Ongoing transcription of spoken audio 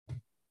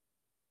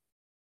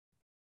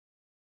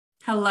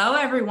Hello,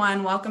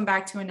 everyone. Welcome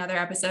back to another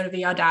episode of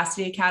the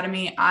Audacity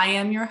Academy. I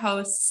am your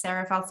host,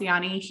 Sarah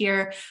Falciani,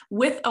 here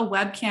with a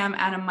webcam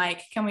and a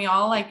mic. Can we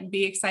all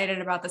be excited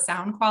about the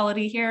sound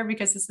quality here?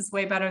 Because this is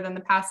way better than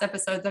the past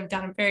episodes I've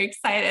done. I'm very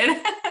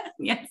excited.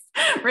 Yes,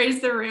 raise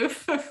the roof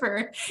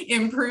for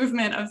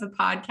improvement of the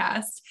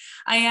podcast.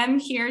 I am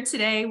here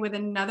today with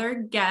another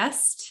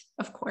guest,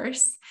 of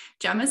course,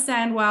 Gemma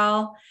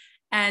Sandwell.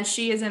 And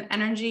she is an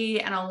energy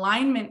and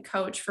alignment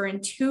coach for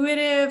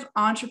intuitive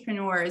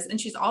entrepreneurs. And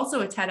she's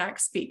also a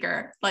TEDx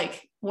speaker.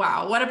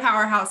 Wow, what a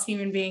powerhouse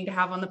human being to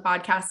have on the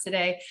podcast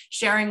today,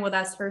 sharing with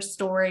us her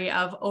story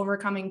of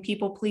overcoming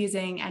people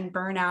pleasing and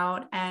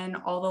burnout and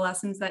all the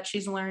lessons that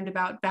she's learned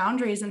about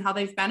boundaries and how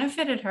they've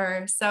benefited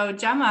her. So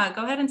Gemma,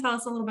 go ahead and tell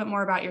us a little bit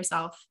more about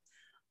yourself.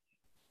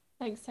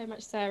 Thanks so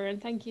much, Sarah, and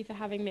thank you for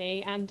having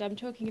me. And I'm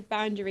talking of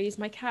boundaries.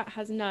 My cat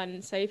has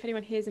none, so if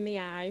anyone hears a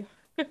meow.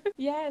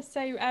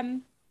 So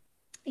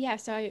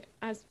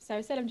as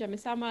Sarah said, I'm Gemma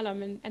Sandwell.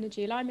 I'm an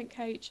energy alignment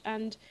coach,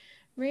 and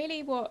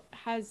really what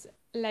has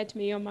led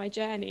me on my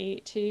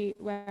journey to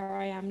where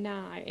I am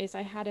now is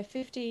I had a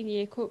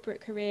 15-year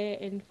corporate career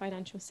in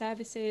financial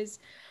services.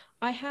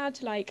 I had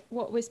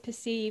what was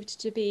perceived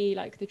to be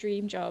the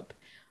dream job.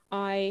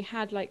 I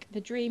had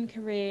the dream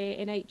career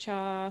in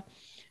HR.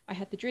 I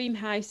had the dream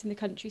house in the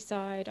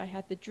countryside. I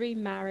had the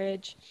dream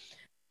marriage.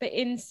 But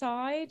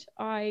inside,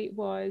 I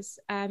was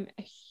a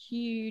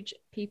huge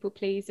people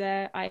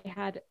pleaser. I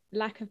had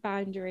lack of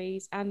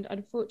boundaries. And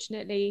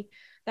unfortunately,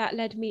 that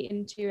led me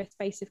into a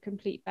space of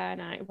complete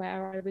burnout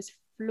where I was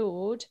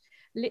flawed,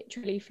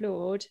 literally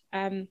flawed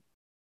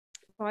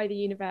by the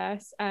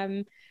universe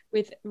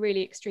with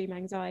really extreme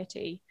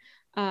anxiety.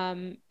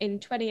 In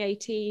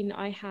 2018,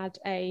 I had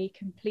a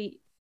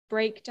complete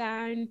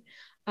breakdown.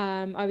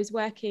 I was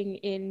working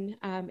in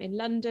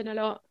London a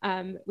lot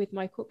with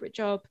my corporate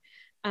job.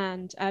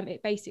 And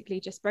it basically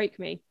just broke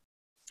me.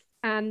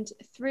 And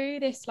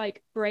through this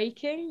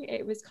breaking,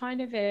 it was kind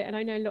of and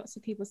I know lots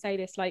of people say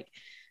this,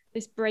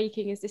 this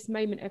breaking is this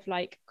moment of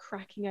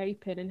cracking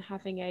open and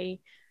having a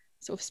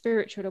sort of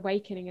spiritual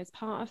awakening as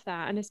part of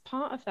that. And as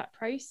part of that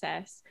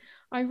process,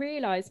 I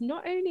realized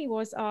not only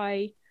was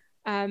I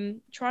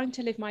trying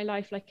to live my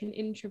life like an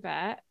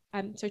introvert,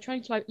 so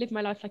trying to live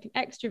my life like an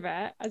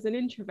extrovert as an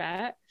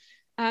introvert,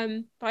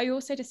 but I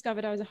also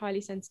discovered I was a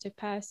highly sensitive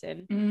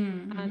person,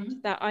 and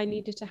that I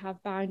needed to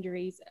have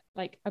boundaries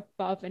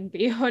above and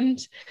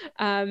beyond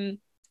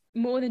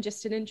more than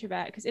just an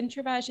introvert, because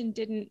introversion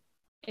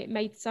it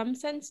made some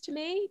sense to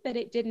me, but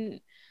it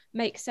didn't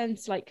make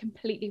sense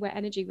completely where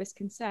energy was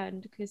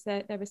concerned, because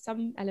there were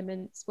some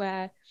elements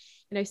where,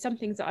 some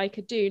things that I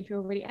could do and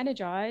feel really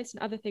energized,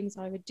 and other things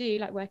I would do,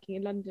 like working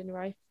in London,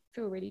 where I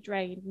feel really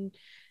drained, and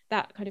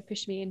that kind of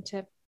pushed me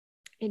into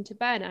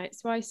burnout.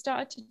 So I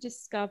started to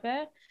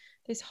discover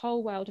this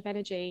whole world of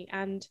energy,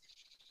 and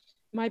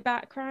my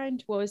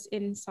background was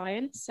in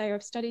science. So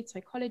I've studied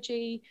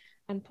psychology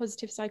and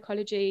positive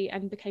psychology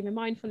and became a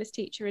mindfulness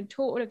teacher and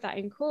taught all of that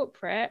in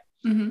corporate.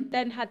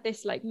 Then had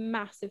this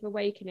massive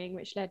awakening,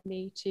 which led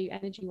me to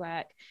energy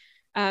work.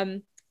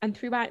 And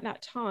throughout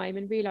that time,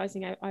 and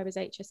realizing I was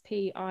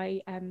HSP,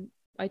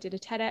 I did a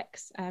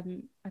TEDx. I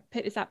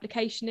put this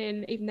application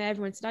in, even though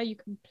everyone said, "Oh, you're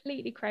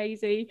completely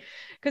crazy."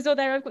 Because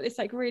although I've got this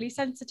really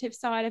sensitive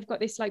side, I've got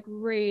this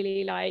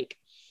really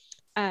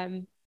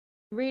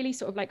really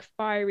sort of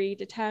fiery,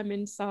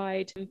 determined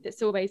side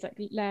that's always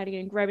learning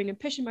and growing and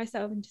pushing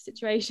myself into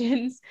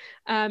situations.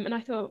 And I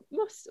thought,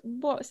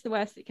 what's the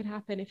worst that can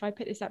happen if I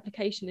put this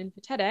application in for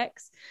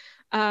TEDx?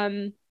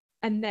 And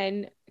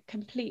then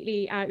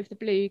completely out of the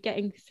blue,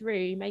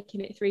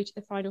 making it through to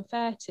the final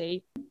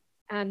 30.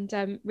 And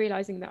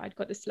realizing that I'd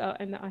got the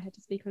slot and that I had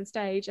to speak on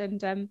stage.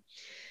 And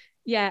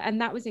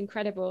and that was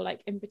incredible,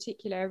 in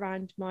particular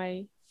around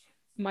my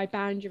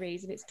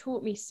boundaries. And it's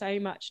taught me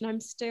so much. And I'm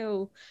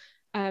still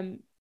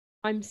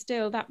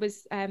that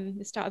was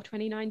the start of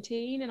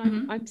 2019.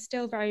 And I'm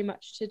still very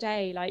much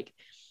today,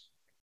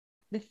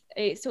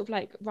 it's sort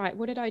of right,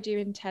 what did I do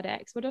in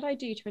TEDx? What did I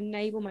do to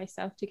enable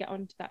myself to get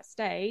onto that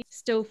stage?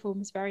 Still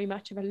forms very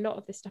much of a lot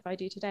of the stuff I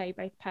do today,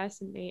 both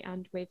personally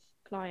and with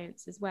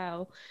clients as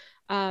well.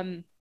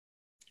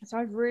 So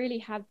I've really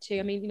had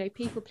to,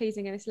 people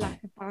pleasing and this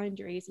lack of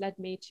boundaries led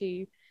me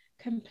to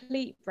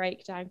complete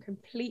breakdown,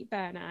 complete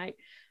burnout,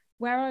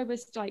 where I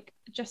was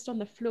just on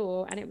the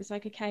floor, and it was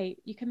okay,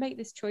 you can make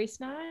this choice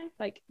now.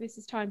 This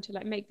is time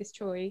to make this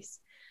choice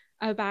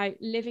about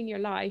living your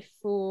life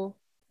for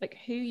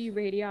who you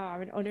really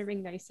are and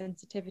honoring those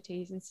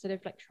sensitivities instead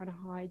of trying to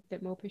hide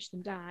them or push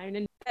them down,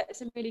 and set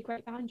some really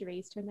great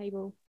boundaries to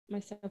enable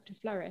myself to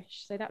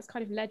flourish. So that's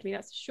kind of led me,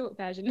 that's a short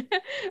version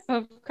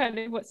of kind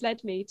of what's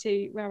led me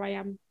to where I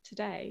am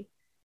today.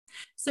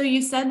 So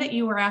you said that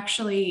you were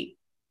actually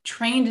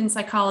trained in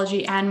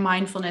psychology and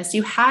mindfulness.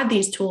 You had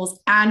these tools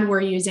and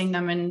were using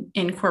them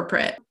in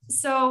corporate.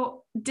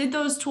 So did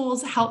those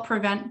tools help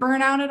prevent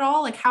burnout at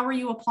all? How are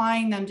you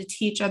applying them to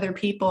teach other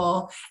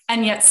people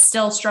and yet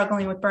still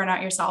struggling with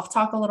burnout yourself?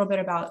 Talk a little bit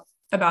about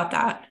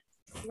that.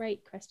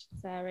 Great question,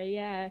 Sarah.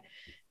 Yeah.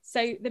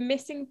 So the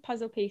missing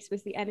puzzle piece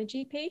was the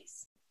energy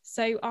piece.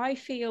 So I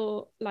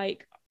feel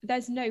like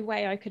there's no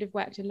way I could have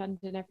worked in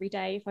London every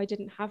day if I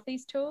didn't have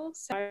these tools.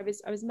 So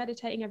I was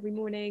meditating every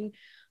morning.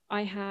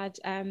 I had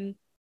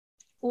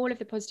all of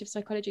the positive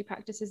psychology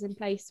practices in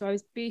place. So I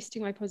was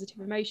boosting my positive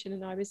emotion,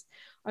 and I was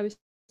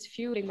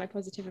fueling my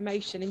positive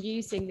emotion and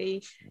using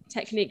the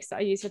techniques that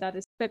I use with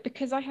others. But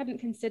because I hadn't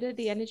considered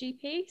the energy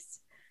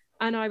piece,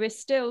 and I was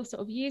still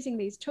sort of using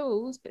these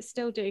tools, but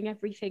still doing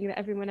everything that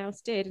everyone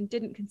else did and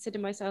didn't consider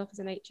myself as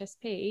an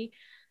HSP,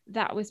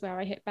 that was where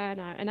I hit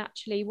burnout. And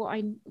actually what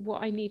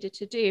I needed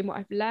to do, and what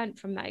I've learned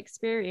from that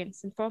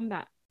experience and from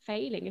that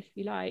failing, if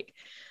you like,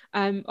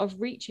 of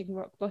reaching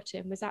rock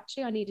bottom, was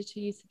actually I needed to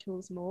use the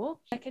tools more.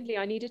 Secondly,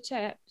 I needed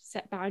to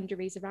set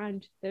boundaries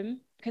around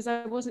them, because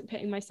I wasn't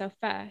putting myself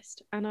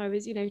first, and I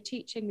was,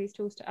 teaching these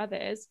tools to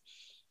others,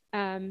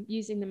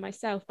 using them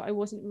myself, but I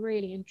wasn't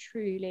really and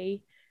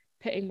truly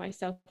putting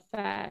myself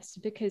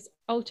first, because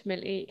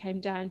ultimately it came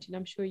down to, and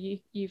I'm sure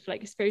you've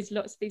like experienced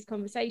lots of these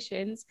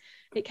conversations,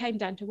 it came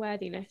down to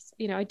worthiness.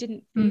 I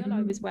didn't feel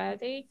I was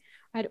worthy.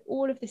 I had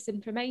all of this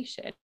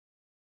information,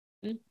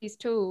 these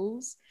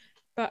tools,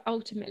 but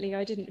ultimately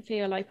I didn't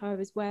feel like I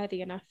was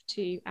worthy enough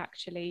to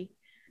actually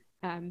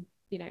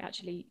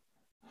actually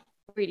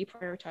really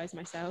prioritize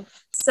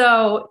myself.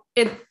 So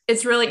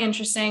it's really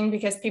interesting,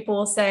 because people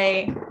will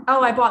say,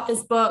 oh, I bought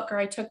this book, or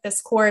I took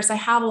this course, I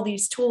have all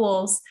these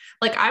tools.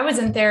 Like, I was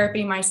in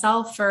therapy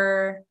myself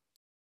for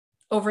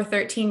over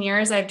 13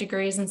 years. I have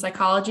degrees in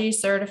psychology,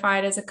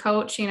 certified as a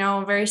coach,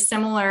 very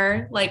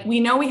similar. Like, we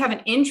know we have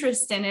an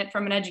interest in it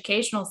from an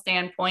educational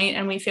standpoint,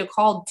 and we feel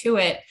called to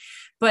it,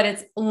 but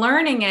it's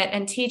learning it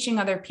and teaching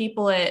other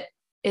people it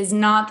is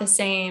not the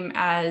same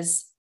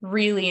as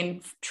really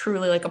and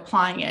truly like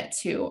applying it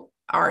to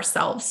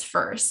ourselves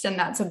first. And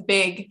that's a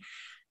big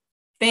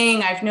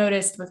thing I've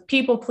noticed with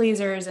people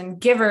pleasers and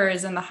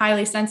givers and the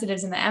highly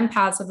sensitives and the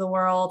empaths of the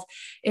world.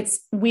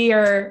 We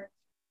are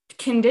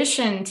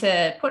conditioned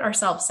to put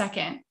ourselves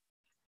second.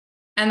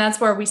 And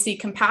that's where we see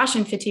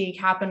compassion fatigue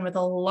happen with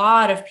a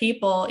lot of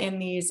people in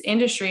these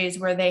industries,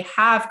 where they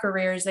have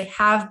careers, they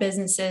have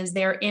businesses,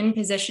 they're in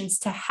positions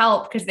to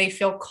help because they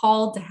feel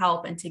called to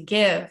help and to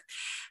give.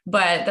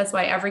 But that's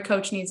why every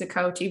coach needs a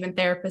coach, even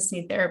therapists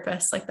need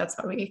therapists. Like, that's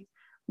why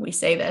we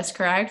say this,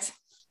 correct?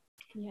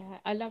 Yeah,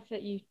 I love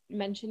that you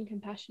mentioned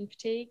compassion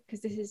fatigue,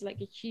 because this is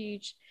like a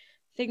huge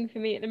thing for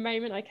me at the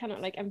moment. I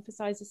cannot like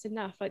emphasize this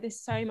enough. Like,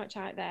 there's so much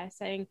out there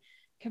saying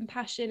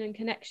compassion and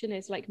connection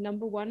is like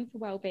number one for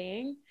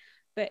well-being,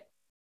 but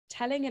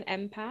telling an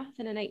empath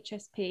and an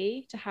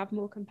HSP to have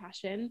more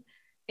compassion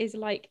is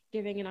like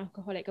giving an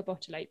alcoholic a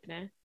bottle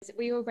opener.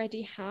 We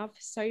already have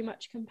so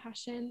much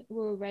compassion.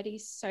 We're already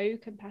so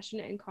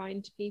compassionate and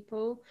kind to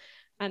people,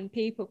 and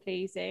people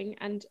pleasing,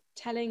 and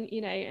telling,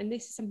 and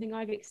this is something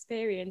I've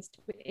experienced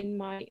in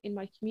my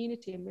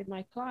community and with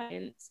my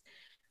clients.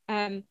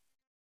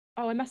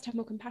 Oh, I must have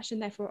more compassion,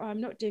 therefore,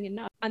 I'm not doing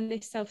enough. And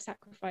this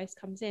self-sacrifice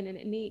comes in, and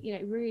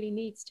it really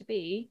needs to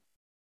be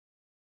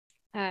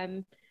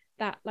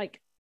that like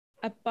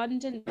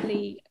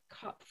abundantly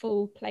cup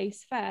full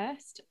place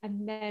first,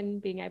 and then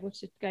being able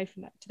to go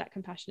from that to that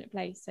compassionate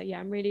place. So yeah,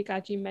 I'm really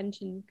glad you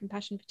mentioned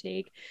compassion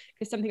fatigue,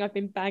 because something I've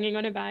been banging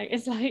on about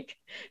is like,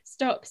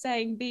 stop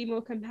saying be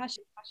more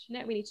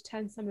compassionate. We need to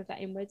turn some of that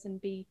inwards and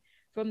be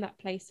from that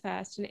place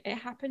first. And it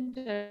happened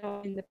a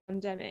lot in the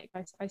pandemic.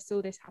 I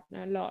saw this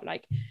happen a lot,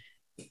 like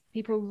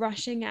people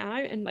rushing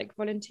out and like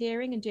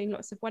volunteering and doing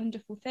lots of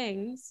wonderful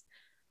things,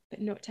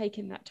 but not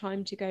taking that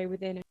time to go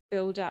within and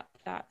build up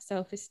that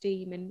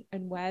self-esteem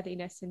and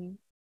worthiness and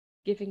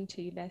giving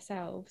to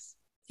themselves.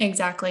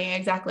 Exactly.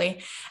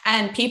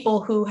 And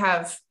people who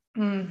have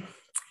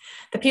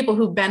the people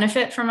who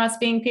benefit from us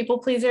being people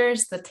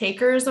pleasers, the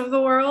takers of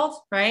the world,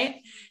 right?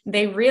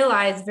 They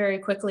realize very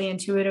quickly,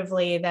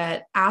 intuitively,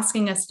 that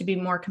asking us to be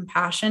more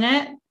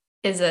compassionate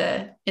is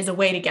a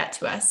way to get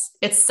to us.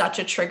 It's such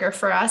a trigger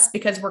for us,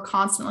 because we're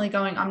constantly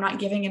going, I'm not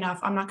giving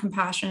enough, I'm not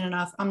compassionate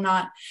enough, I'm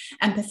not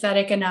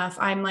empathetic enough.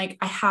 I'm like,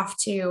 I have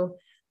to,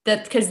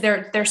 that because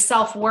their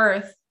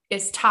self-worth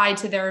is tied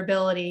to their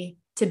ability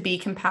to be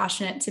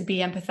compassionate, to be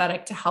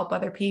empathetic, to help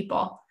other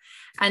people.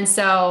 And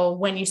so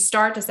when you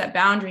start to set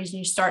boundaries and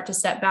you start to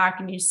step back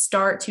and you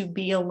start to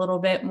be a little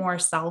bit more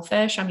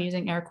selfish, I'm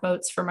using air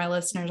quotes for my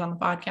listeners on the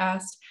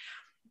podcast,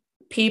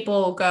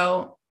 people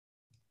go,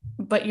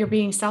 but you're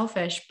being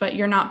selfish, but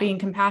you're not being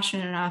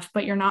compassionate enough,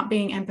 but you're not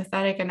being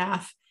empathetic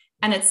enough.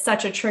 And it's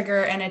such a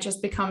trigger, and it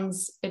just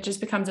becomes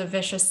a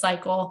vicious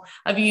cycle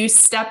of you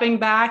stepping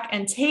back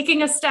and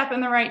taking a step in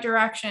the right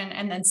direction.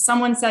 And then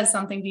someone says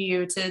something to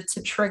you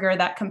to trigger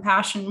that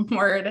compassion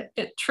word.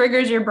 It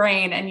triggers your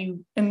brain, and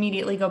you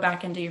immediately go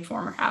back into your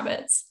former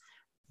habits.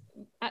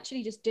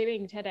 Actually just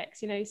doing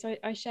TEDx, so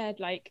I shared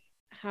like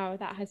how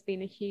that has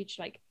been a huge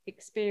like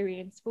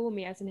experience for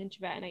me as an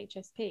introvert and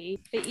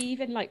HSP. But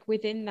even like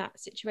within that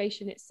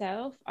situation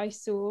itself, I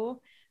saw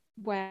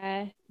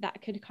where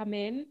that could come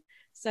in.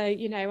 So,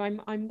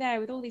 I'm there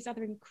with all these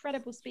other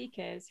incredible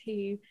speakers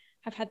who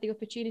have had the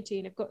opportunity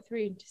and have got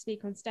through to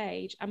speak on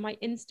stage. And my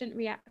instant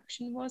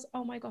reaction was,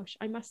 oh my gosh,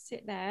 I must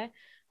sit there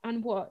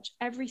and watch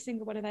every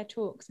single one of their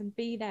talks and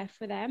be there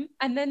for them.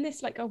 And then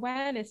this like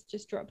awareness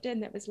just dropped in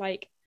that was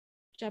like,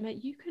 Gemma,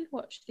 you can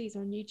watch these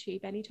on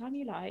YouTube anytime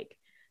you like.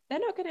 They're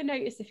not going to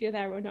notice if you're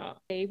there or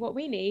not. What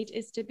we need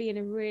is to be in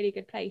a really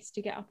good place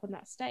to get up on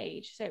that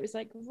stage. So it was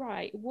like,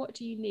 right, what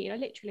do you need? I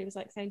literally was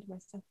like saying to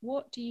myself,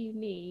 what do you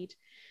need?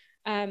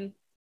 And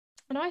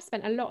I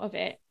spent a lot of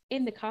it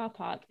in the car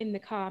park, in the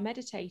car,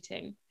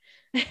 meditating.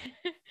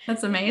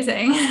 That's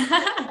amazing.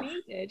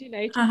 Needed, to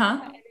get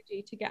that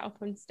energy to get up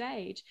on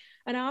stage.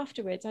 And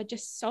afterwards I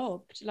just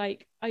sobbed.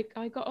 Like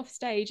I got off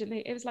stage and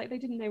it was like they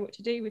didn't know what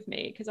to do with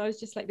me, because I was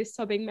just like this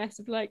sobbing mess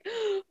of like,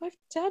 oh, I've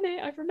done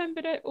it, I've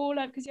remembered it all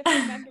up, because you have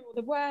to remember all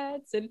the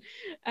words. And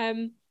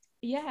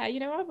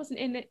I wasn't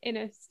in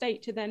a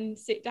state to then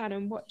sit down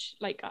and watch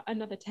like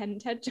another 10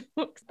 TED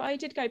Talks, but I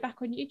did go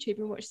back on YouTube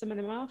and watch some of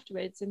them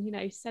afterwards,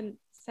 and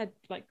said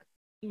like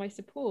my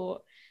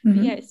support. But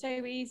yeah, it's so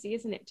easy,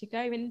 isn't it, to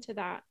go into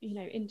that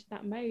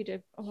mode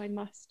of, oh, I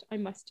must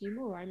do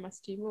more,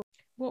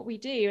 what we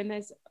do. And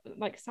there's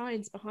like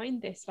science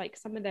behind this, like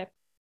some of the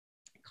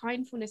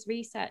kindfulness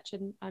research,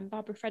 and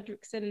Barbara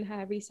Fredrickson and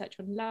her research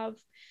on love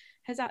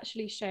has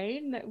actually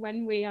shown that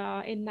when we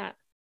are in that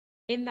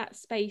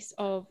space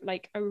of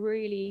like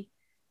we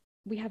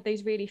have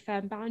those really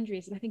firm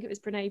boundaries. And I think it was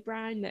Brene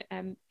Brown that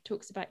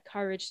talks about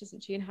courage,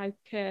 doesn't she, and how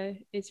cœur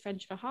is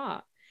French for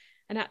heart.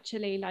 And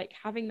actually like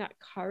having that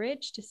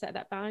courage to set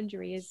that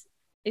boundary is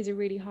a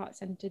really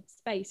heart-centered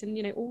space. And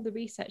all the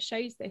research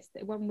shows this,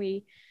 that when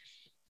we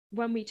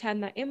turn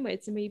that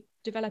inwards and we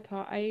develop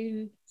our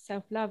own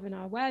self-love and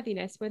our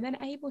worthiness, we're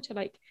then able to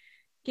like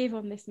give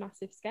on this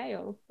massive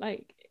scale.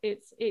 Like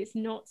it's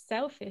not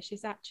selfish,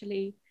 it's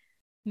actually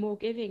more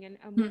giving. And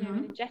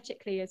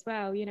energetically as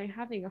well,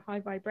 having a high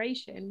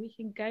vibration, we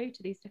can go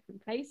to these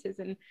different places,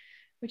 and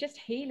we're just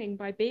healing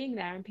by being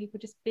there, and people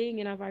just being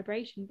in our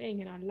vibration, being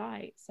in our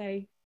light.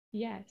 So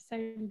yeah, so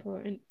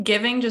important.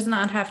 Giving does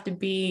not have to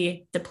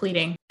be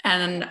depleting.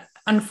 And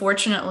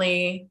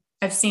unfortunately,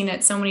 I've seen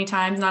it so many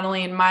times, not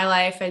only in my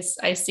life,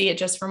 I see it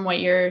just from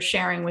what you're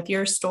sharing with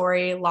your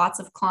story.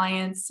 Lots of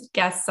clients,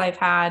 guests I've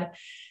had,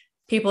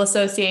 people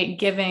associate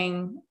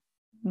giving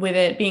with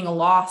it being a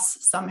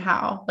loss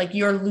somehow, like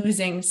you're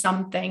losing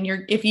something.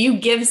 If you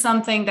give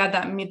something,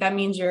 that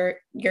means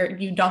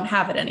you don't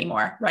have it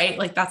anymore, right?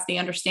 Like that's the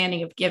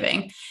understanding of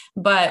giving.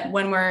 But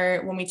when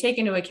we take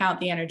into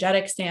account the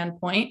energetic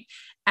standpoint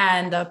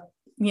and the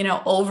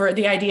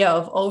idea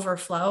of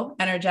overflow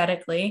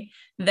energetically,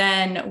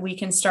 then we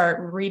can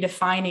start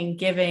redefining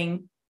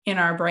giving in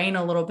our brain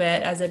a little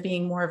bit as it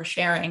being more of a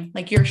sharing.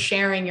 Like you're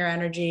sharing your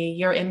energy,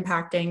 you're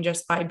impacting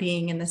just by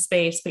being in the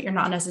space, but you're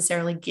not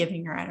necessarily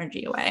giving your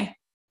energy away.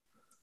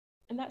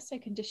 And that's so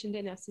conditioned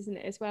in us, isn't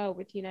it, as well,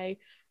 with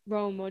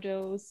role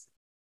models.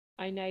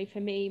 I know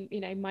for me,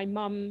 my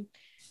mum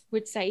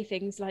would say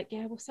things like,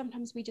 yeah, well,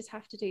 sometimes we just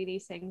have to do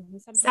these things,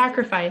 and sometimes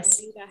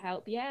sacrifice, we need our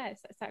help. Yeah,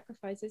 it's that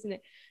sacrifice, isn't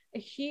it? A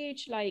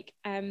huge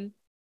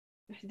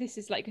this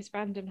is like as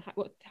random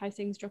how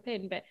things drop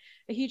in, but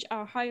a huge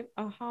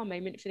aha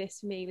moment for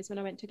me was when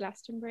I went to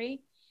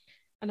Glastonbury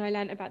and I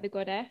learned about the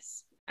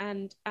goddess,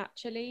 and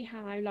actually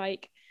how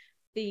like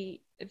the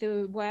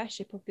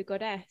worship of the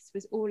goddess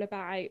was all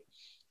about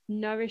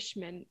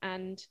nourishment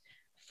and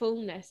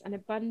fullness and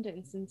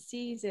abundance and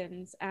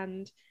seasons,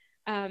 and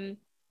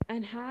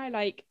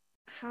how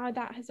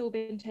that has all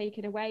been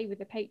taken away with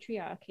the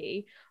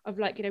patriarchy of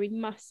we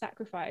must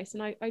sacrifice.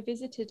 And I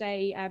visited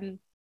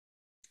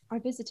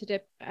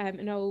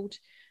an old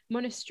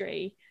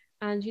monastery,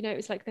 and it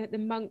was like the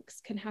monks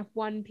can have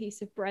one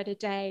piece of bread a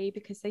day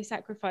because they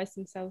sacrifice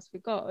themselves for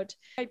God.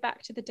 Go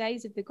back to the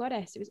days of the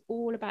goddess, it was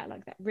all about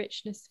like that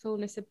richness,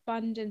 fullness,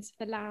 abundance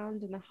of the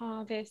land and the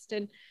harvest,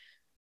 and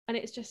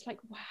it's just like,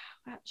 wow,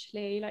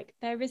 actually like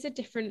there is a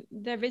different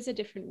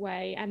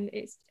way. And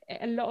it's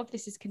a lot of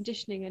this is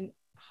conditioning, and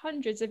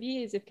hundreds of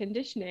years of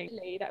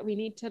conditioning that we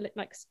need to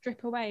like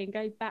strip away and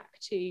go back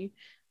to.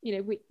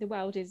 The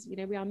world is,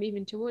 we are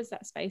moving towards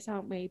that space,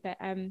 aren't we? But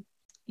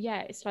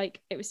it's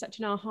like it was such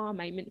an aha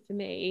moment for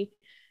me,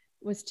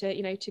 was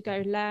to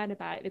go learn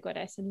about the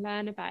goddess and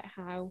learn about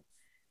how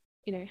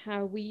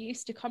we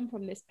used to come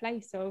from this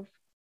place of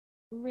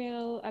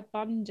real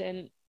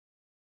abundance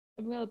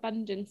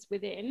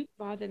within,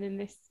 rather than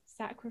this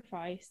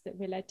sacrifice that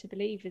we're led to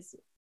believe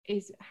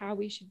is how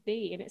we should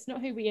be. And it's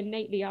not who we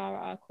innately are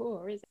at our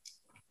core, is it?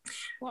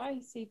 What I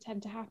see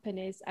tend to happen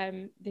is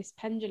this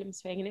pendulum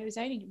swing, and it was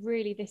only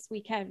really this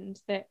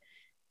weekend that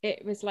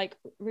it was like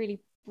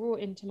really brought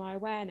into my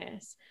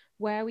awareness,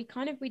 where we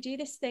do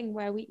this thing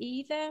where we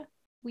either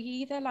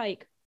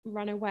like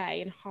run away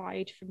and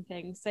hide from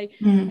things. So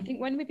I think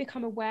when we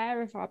become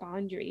aware of our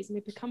boundaries and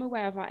we become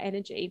aware of our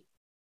energy,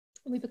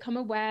 and we become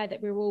aware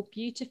that we're all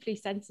beautifully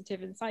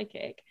sensitive and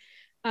psychic,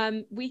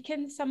 we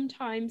can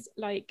sometimes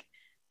like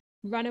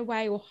run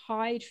away or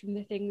hide from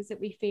the things that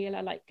we feel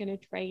are like going to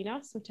drain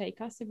us or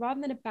take us. So rather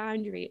than a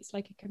boundary, it's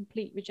like a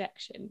complete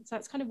rejection. So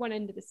that's kind of one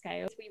end of the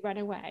scale. We run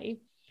away.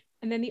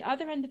 And then the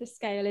other end of the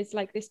scale is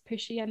like this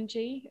pushy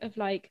energy of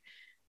like,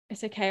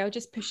 it's okay, I'll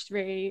just push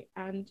through,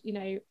 and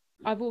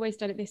I've always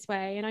done it this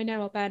way and I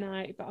know I'll burn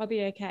out, but I'll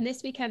be okay. And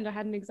this weekend I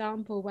had an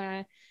example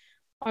where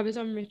I was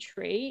on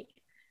retreat,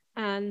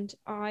 and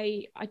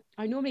I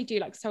normally do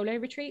like solo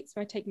retreats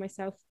where I take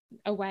myself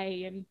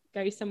away and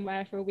go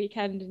somewhere for a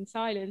weekend in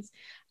silence.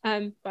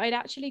 But I'd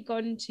actually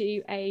gone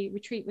to a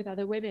retreat with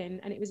other women,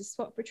 and it was a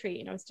swap retreat,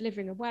 and I was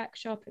delivering a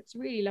workshop. It was a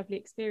really lovely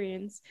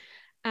experience.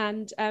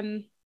 And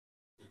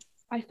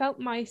I felt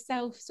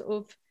myself sort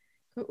of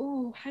go,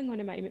 oh, hang on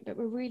a moment, but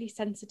we're really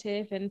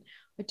sensitive, and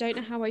I don't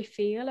know how I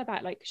feel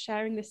about like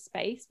sharing this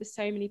space with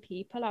so many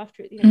people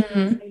after it,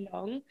 Mm-hmm. so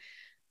long.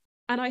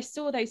 And I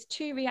saw those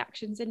two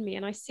reactions in me,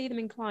 and I see them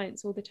in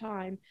clients all the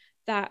time,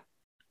 that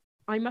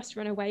I must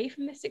run away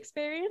from this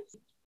experience,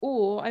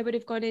 or I would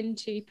have gone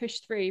into push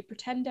through,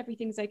 pretend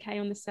everything's okay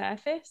on the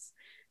surface,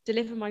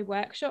 deliver my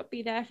workshop,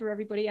 be there for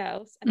everybody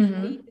else, and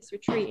then leave this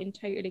retreat and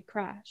totally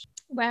crash.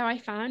 Where I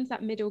found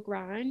that middle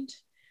ground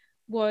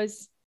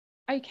was,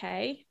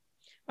 okay,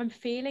 I'm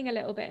feeling a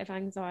little bit of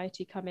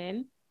anxiety come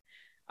in.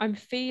 I'm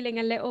feeling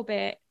a little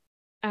bit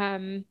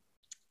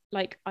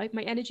like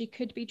my energy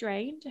could be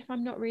drained if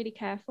I'm not really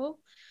careful.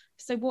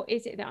 So what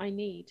is it that I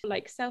need?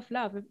 Like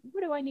self-love.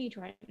 What do I need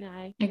right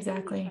now?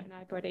 Exactly. Right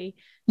now, buddy?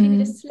 Do you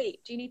need a sleep?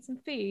 Do you need some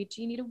food?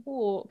 Do you need a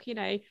walk? And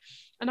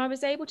I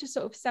was able to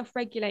sort of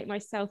self-regulate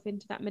myself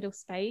into that middle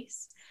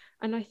space.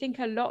 And I think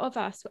a lot of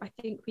us,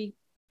 we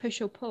push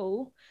or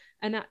pull,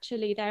 and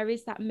actually there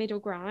is that middle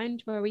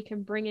ground where we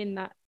can bring in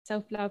that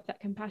self-love, that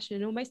compassion,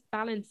 and almost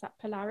balance that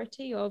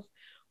polarity of,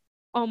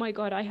 oh my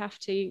God, I have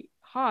to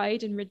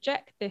hide and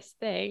reject this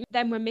thing.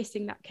 Then we're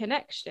missing that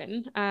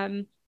connection.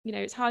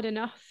 It's hard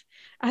enough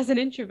as an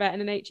introvert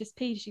and an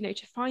HSP,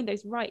 to find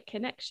those right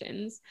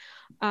connections,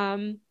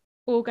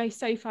 or go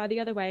so far the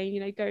other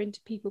way, go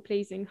into people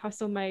pleasing,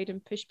 hustle mode,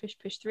 and push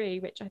through,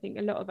 which I think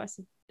a lot of us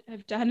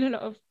have done a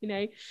lot of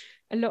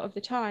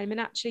the time. And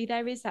actually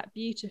there is that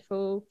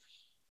beautiful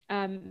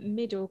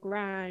middle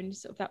ground,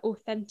 sort of that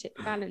authentic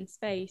balanced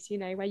space,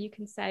 where you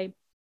can say,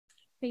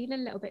 feeling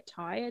a little bit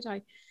tired,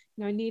 I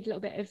need a little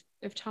bit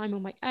of time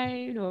on my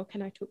own, or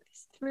can I talk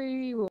this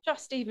through, or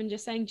just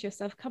saying to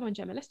yourself, come on,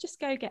 Gemma, let's just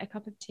go get a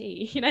cup of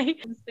tea,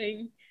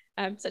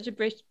 such a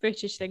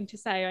British thing to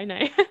say, I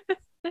know.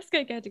 Let's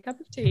go get a cup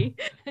of tea.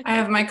 I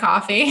have my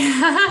coffee.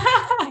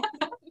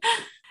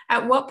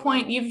 At what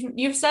point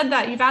you've said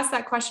that, you've asked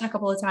that question a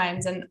couple of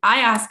times, and I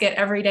ask it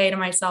every day to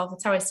myself.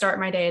 That's how I start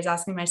my day, is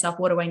asking myself,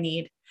 what do I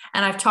need?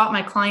 And I've taught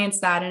my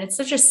clients that, and it's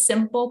such a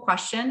simple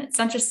question. It's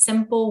such a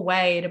simple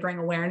way to bring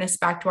awareness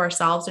back to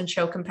ourselves and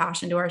show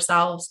compassion to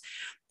ourselves.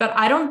 But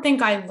I don't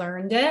think I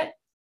learned it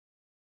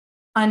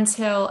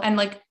until, and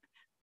like,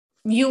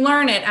 you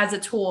learn it as a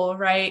tool,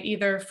 right?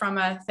 Either from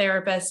a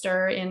therapist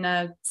or in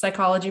a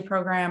psychology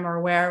program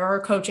or wherever, or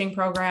a coaching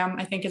program,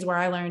 I think is where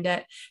I learned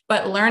it.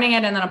 But learning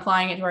it and then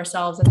applying it to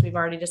ourselves, as we've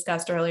already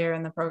discussed earlier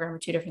in the program, are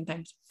two different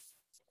things.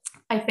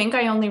 I think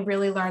I only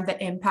really learned the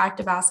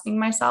impact of asking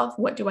myself,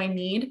 what do I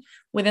need,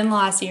 within the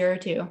last year or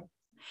two.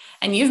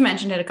 And you've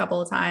mentioned it a couple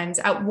of times.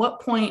 At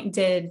what point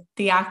did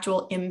the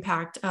actual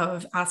impact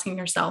of asking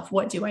yourself,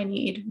 what do I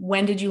need?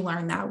 When did you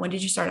learn that? When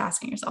did you start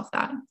asking yourself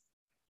that?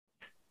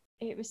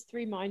 It was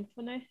through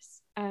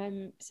mindfulness.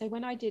 So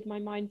when I did my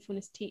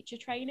mindfulness teacher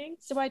training,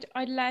 so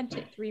I'd learned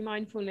it through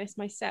mindfulness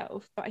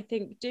myself, but I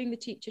think doing the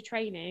teacher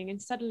training and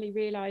suddenly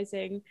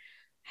realizing,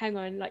 hang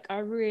on, like I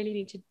really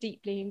need to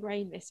deeply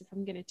ingrain this if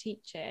I'm going to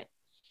teach it.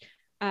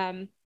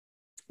 And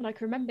I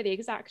can remember the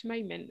exact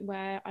moment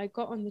where I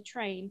got on the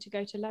train to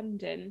go to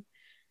London,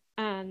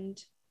 and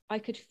I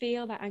could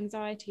feel that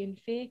anxiety and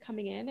fear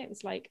coming in. It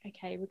was like,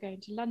 okay, we're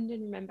going to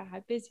London. Remember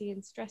how busy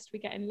and stressed we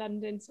get in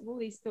London. So all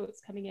these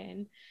thoughts coming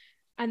in.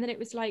 And then it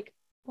was like,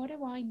 what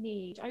do I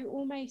need? I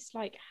almost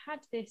like had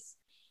this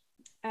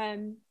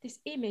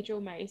image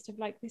almost of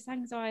like this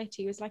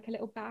anxiety was like a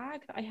little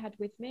bag that I had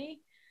with me.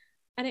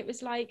 And it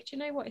was like, do you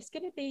know what? It's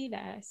going to be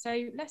there.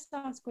 So let's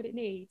ask what it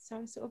needs. So I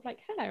was sort of like,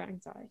 hello,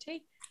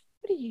 anxiety.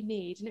 What do you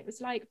need? And it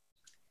was like,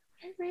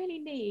 I really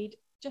need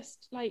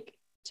just like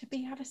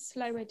have a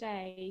slower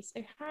day.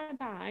 So how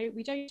about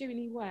we don't do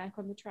any work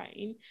on the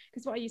train?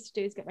 Because what I used to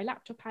do is get my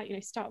laptop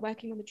out, start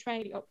working on the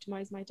train,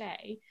 optimize my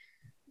day.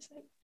 It's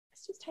like,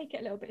 let's just take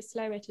it a little bit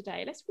slower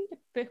today. Let's read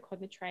a book on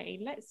the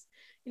train. Let's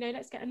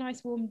get a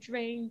nice warm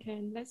drink,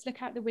 and let's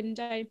look out the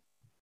window.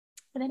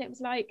 And then it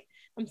was like,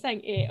 I'm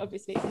saying it,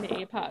 obviously it's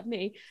me, a part of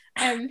me.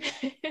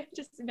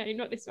 Just,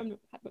 not this, I'm not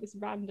this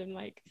random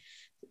like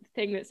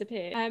thing that's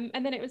appeared.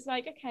 And then it was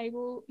like, okay,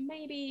 well,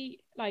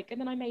 maybe like, and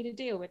then I made a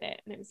deal with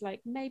it. And it was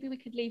like, maybe we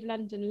could leave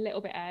London a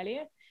little bit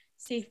earlier,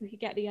 see if we could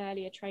get the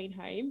earlier train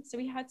home. So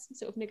we had some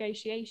sort of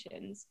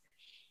negotiations.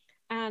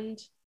 And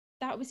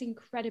that was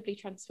incredibly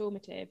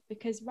transformative,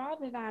 because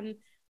rather than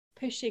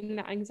pushing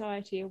that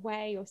anxiety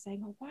away or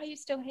saying, oh, why are you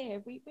still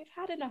here? We've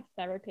had enough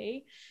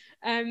therapy.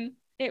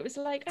 It was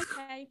like,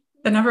 okay.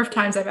 The number of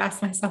times I've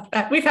asked myself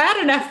that, we've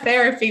had enough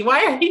therapy.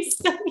 Why are you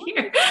still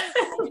here?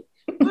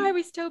 why are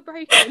we still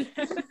broken?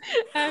 So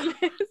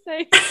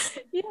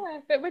yeah,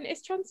 but when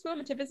it's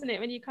transformative, isn't it,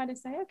 when you kind of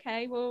say,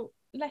 okay, well,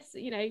 let's,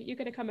 you're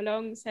going to come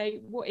along, so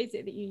what is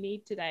it that you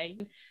need today?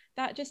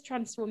 That just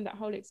transformed that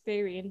whole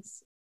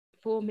experience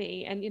for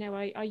me. And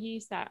I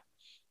use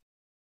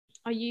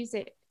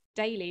it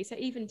daily. So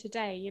even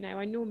today,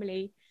 I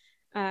normally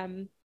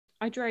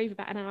I drove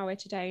about an hour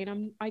today,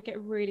 and I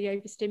get really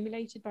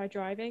overstimulated by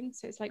driving.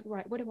 So it's like,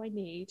 right, what do I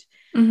need?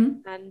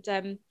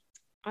 And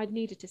I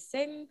needed to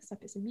sing, so I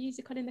put some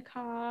music on in the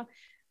car,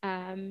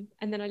 and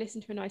then I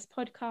listened to a nice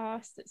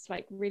podcast that's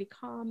like really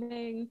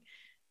calming,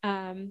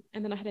 and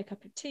then I had a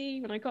cup of tea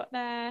when I got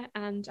there,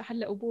 and I had a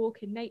little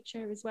walk in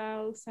nature as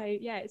well. So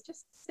yeah, it's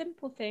just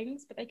simple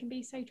things, but they can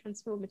be so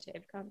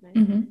transformative, can't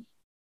they?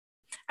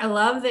 I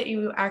love that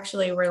you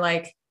actually were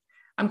like,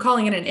 I'm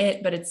calling it an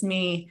it, but it's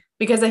me,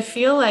 because I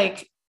feel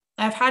like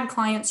I've had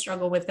clients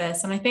struggle with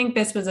this. And I think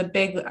this was a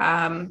big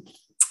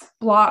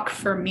block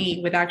for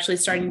me with actually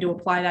starting to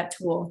apply that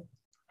tool.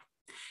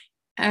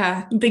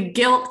 The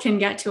guilt can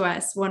get to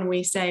us when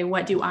we say,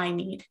 what do I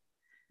need?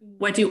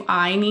 What do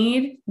I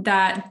need?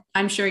 That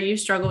I'm sure you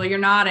struggle. You're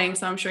nodding.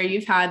 So I'm sure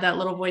you've had that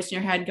little voice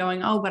in your head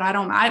going, oh,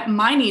 but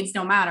my needs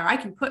don't matter. I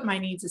can put my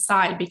needs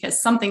aside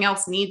because something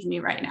else needs me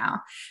right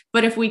now.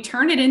 But if we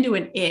turn it into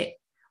an it,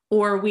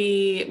 or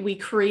we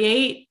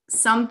create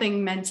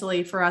something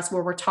mentally for us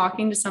where we're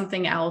talking to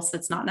something else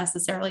that's not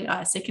necessarily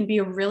us, it can be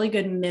a really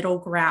good middle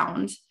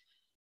ground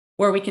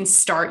where we can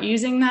start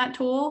using that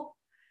tool,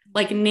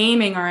 like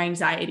naming our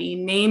anxiety,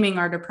 naming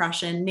our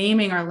depression,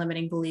 naming our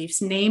limiting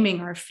beliefs, naming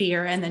our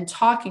fear, and then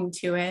talking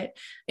to it.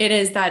 It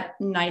is that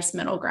nice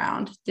middle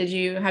ground. Have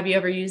you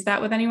ever used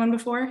that with anyone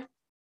before?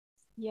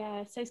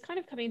 Yeah, so it's kind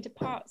of coming into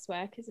parts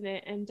work, isn't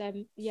it?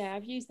 And yeah,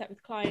 I've used that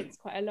with clients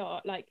quite a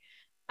lot.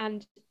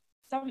 And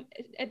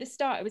at the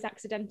start it was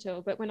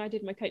accidental, but when I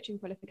did my coaching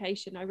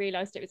qualification, I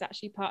realized it was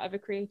actually part of a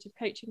creative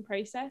coaching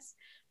process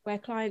where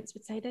clients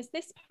would say, there's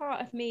this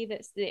part of me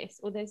that's this,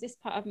 or there's this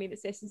part of me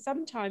that's this. And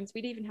sometimes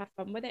we'd even have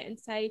fun with it and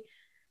say,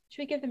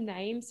 should we give them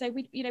names? So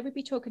we'd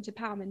be talking to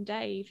Pam and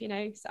Dave, so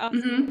ask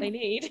what they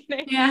need,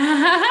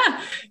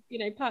 Yeah.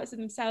 Parts of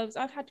themselves.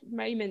 I've had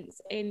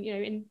moments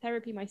in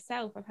therapy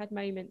myself. I've had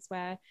moments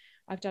where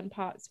I've done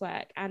parts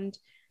work, and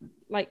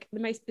like the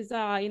most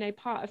bizarre,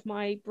 part of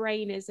my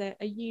brain is a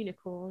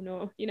unicorn,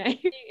 or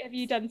have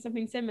you done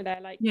something similar?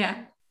 Like,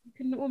 yeah,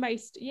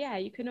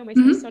 you can almost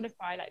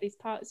personify like these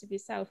parts of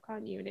yourself,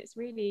 can't you? And it's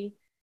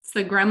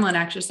the gremlin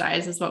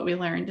exercise is what we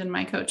learned in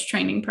my coach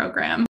training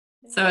program.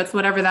 So it's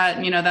whatever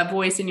that, that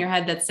voice in your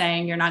head that's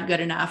saying you're not good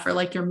enough, or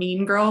like your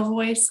mean girl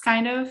voice,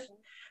 kind of.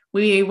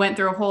 We went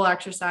through a whole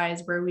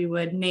exercise where we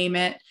would name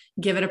it,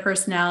 give it a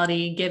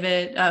personality, give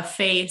it a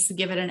face,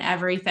 give it an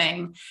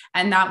everything.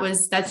 And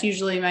that's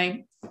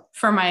usually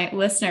for my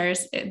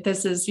listeners,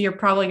 you're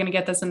probably going to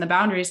get this in the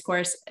boundaries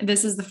course.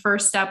 This is the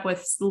first step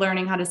with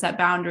learning how to set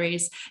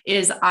boundaries,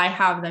 is I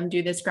have them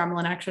do this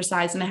gremlin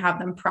exercise, and I have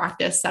them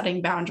practice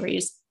setting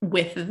boundaries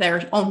with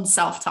their own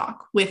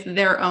self-talk, with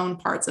their own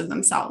parts of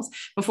themselves,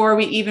 before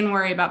we even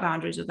worry about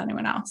boundaries with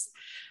anyone else.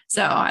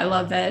 So I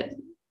love that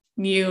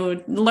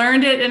you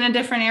learned it in a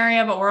different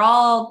area, but we're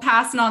all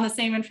passing on the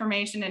same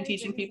information and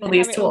teaching people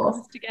these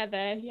tools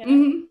together.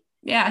 Yeah.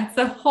 Yeah, it's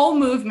a whole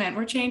movement.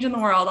 We're changing the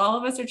world. All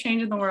of us are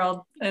changing the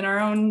world in our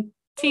own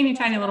teeny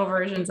tiny little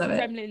versions of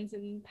it. Gremlins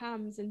and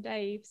Pams and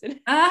Daves and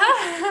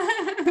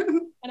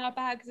and our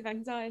bags of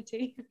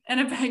anxiety.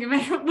 And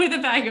with a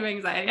bag of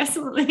anxiety,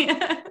 absolutely.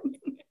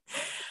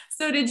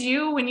 So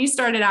when you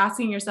started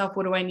asking yourself,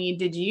 what do I need?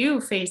 Did you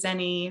face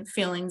any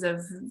feelings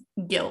of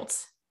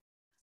guilt?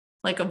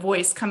 Like a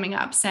voice coming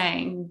up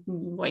saying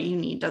what you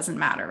need doesn't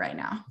matter right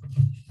now?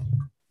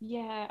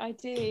 Yeah, I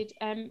did.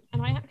 And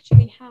I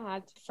actually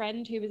had a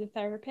friend who was a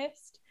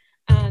therapist,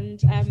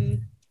 and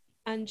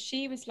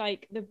she was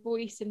like the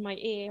voice in my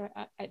ear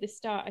at the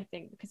start, I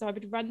think, because I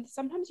would run.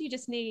 Sometimes you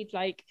just need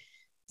that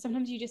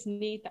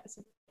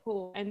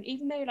support. And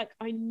even though like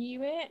I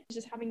knew it,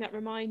 just having that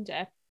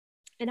reminder,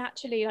 and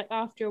actually like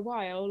after a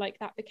while, like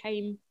that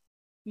became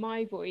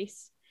my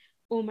voice.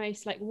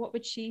 Almost like, what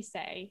would she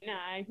say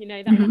now?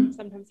 That can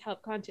sometimes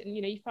help, can't it? And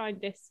you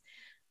find this,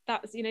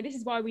 that's this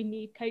is why we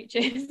need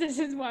coaches. This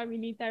is why we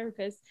need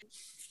therapists.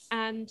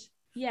 And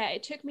yeah,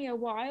 it took me a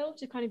while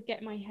to kind of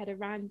get my head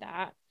around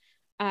that,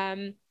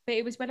 but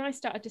it was when I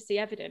started to see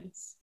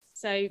evidence.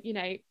 So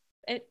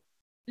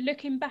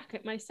looking back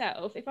at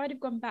myself, if I'd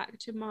have gone back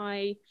to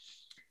my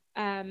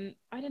I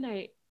don't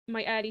know,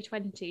 my early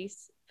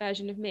 20s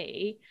version of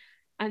me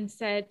and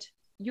said,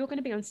 you're going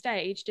to be on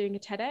stage doing a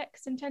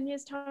TEDx in 10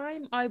 years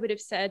time, I would have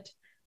said,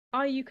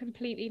 are you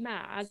completely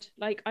mad?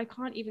 Like, I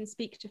can't even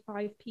speak to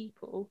 5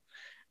 people.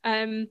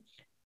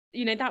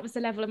 That was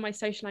the level of my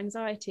social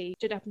anxiety.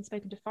 Stood up and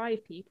spoken to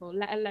 5 people,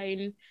 let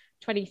alone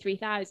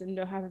 23,000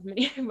 or however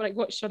many like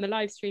watched on the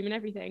live stream and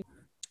everything.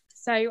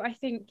 So I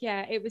think,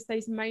 yeah, it was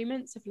those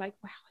moments of like,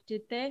 wow, I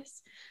did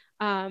this.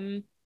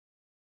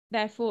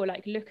 Therefore,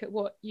 like, look at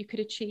what you could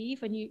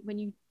achieve when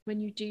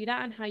you do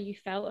that and how you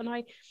felt. And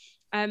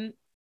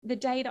the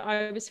day that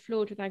I was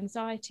floored with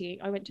anxiety,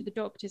 I went to the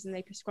doctors and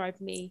they prescribed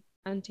me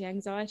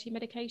anti-anxiety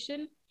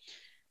medication.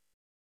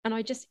 And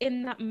I just,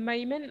 in that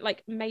moment,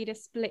 like made a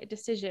split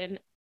decision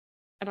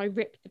and I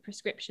ripped the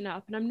prescription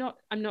up. And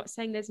I'm not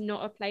saying there's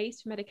not a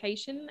place for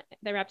medication.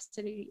 There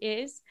absolutely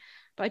is.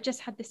 But I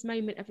just had this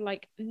moment of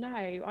like,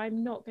 no,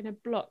 I'm not going to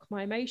block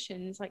my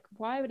emotions. Like,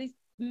 why would these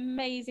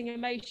amazing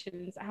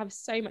emotions that have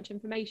so much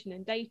information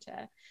and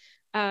data,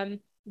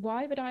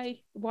 why would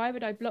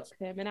I block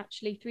them? And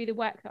actually, through the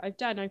work that I've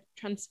done, I've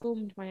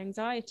transformed my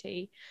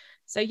anxiety.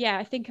 So yeah,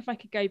 I think if I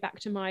could go back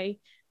to my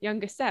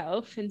younger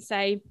self and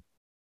say,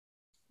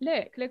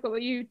 look at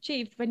what you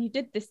achieved when you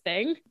did this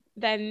thing,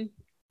 then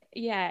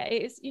yeah,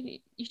 it's, you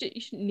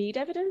shouldn't need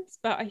evidence.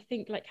 But I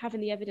think like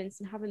having the evidence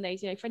and having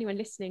those, for anyone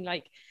listening,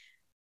 like,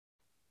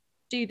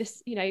 do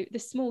this, the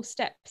small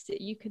steps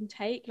that you can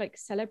take, like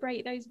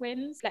celebrate those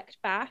wins, reflect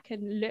back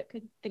and look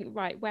and think,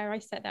 right, where I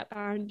set that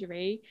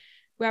boundary,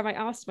 where I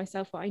asked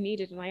myself what I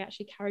needed and I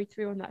actually carried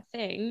through on that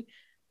thing.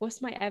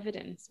 What's my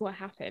evidence? What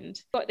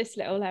happened?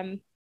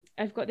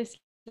 I've got this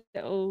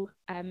little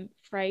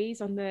phrase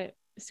on the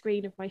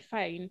screen of my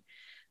phone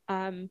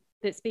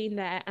that's been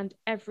there, and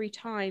every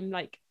time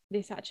like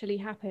this actually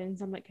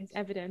happens, I'm like, there's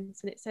evidence.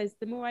 And it says,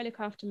 the more I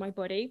look after my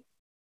body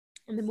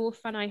and the more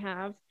fun I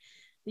have,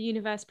 the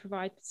universe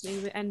provides me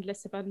with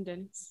endless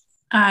abundance.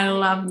 I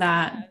love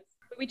that.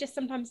 But we just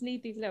sometimes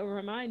need these little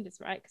reminders,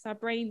 right? Because our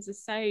brains are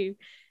so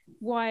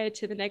wired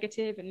to the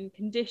negative and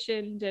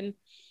conditioned.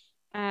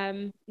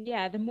 And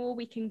the more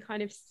we can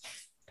kind of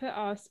put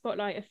our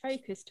spotlight of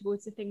focus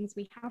towards the things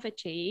we have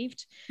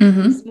achieved,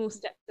 the small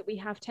steps that we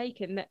have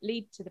taken that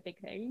lead to the big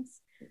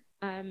things,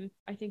 I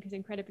think is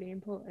incredibly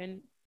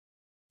important.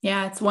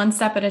 Yeah, it's one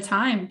step at a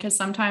time, because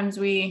sometimes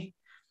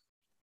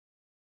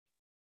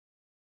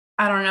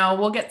I don't know,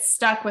 we'll get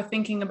stuck with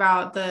thinking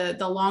about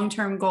the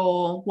long-term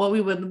goal, what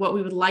we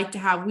would like to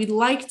have. We'd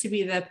like to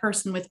be the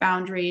person with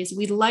boundaries.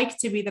 We'd like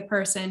to be the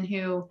person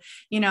who,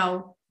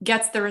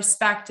 gets the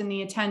respect and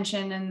the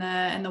attention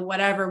and the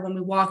whatever. When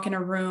we walk in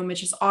a room, it's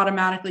just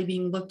automatically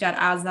being looked at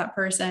as that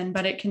person.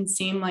 But it can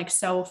seem like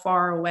so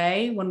far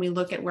away when we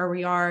look at where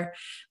we are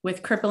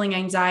with crippling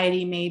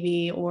anxiety,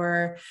 maybe,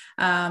 or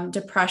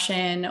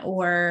depression,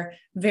 or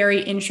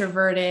very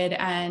introverted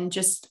and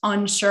just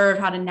unsure of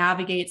how to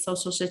navigate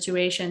social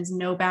situations,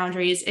 no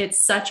boundaries.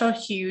 It's such a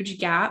huge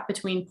gap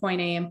between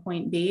point A and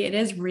point B. It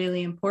is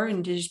really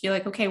important to just be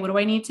like, okay, what do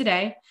I need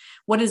today?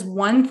 What is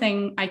one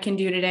thing I can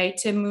do today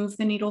to move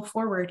the needle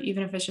forward,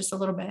 even if it's just a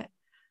little bit?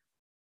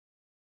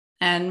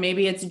 And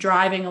maybe it's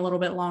driving a little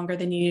bit longer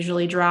than you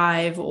usually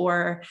drive,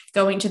 or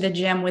going to the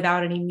gym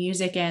without any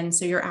music in.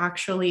 So you're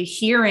actually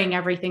hearing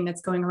everything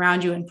that's going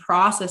around you and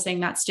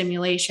processing that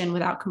stimulation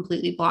without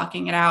completely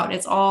blocking it out.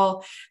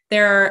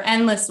 There are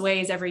endless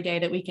ways every day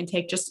that we can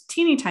take just a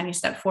teeny tiny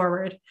step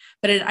forward.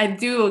 But I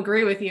do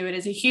agree with you. It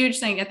is a huge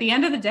thing. At the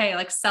end of the day,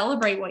 like,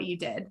 celebrate what you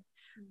did.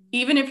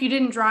 Even if you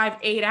didn't drive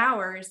 8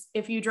 hours,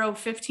 if you drove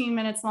 15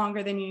 minutes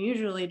longer than you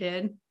usually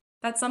did,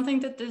 that's something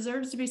that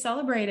deserves to be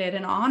celebrated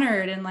and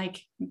honored. And like,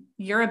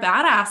 you're a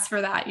badass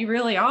for that. You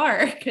really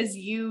are, because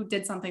you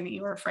did something that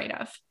you were afraid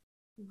of.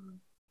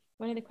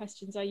 One of the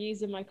questions I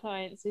use with my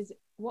clients is,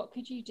 what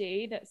could you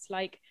do that's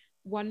like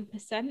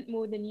 1%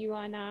 more than you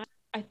are now?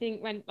 I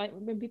think when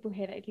people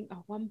hear that, they think,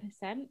 oh, 1%,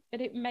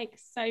 but it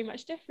makes so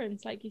much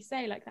difference. Like you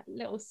say, like that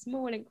little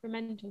small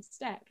incremental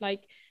step.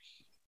 Like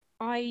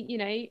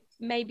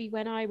maybe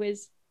when I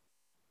was,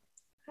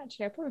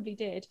 actually I probably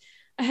did,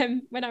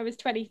 when I was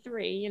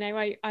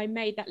 23, I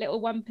made that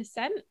little 1%,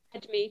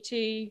 led me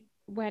to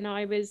when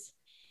I was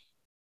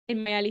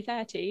in my early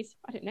 30s.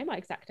 I don't know my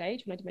exact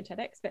age when I did my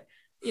TEDx, but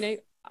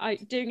I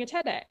doing a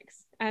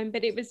TEDx,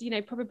 but it was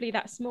probably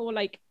that small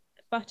like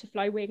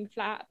butterfly wing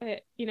flap,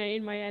 but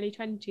in my early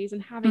 20s,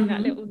 and having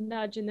that little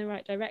nudge in the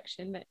right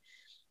direction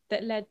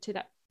that led to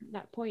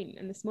that point.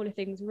 And the smaller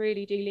things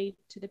really do lead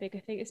to the bigger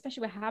thing,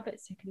 especially where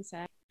habits are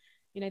concerned.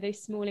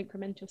 Those small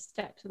incremental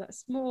steps, or that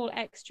small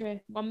extra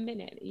 1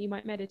 minute that you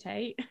might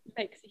meditate,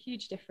 makes a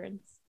huge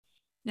difference.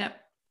 Yep.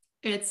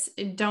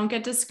 Don't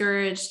get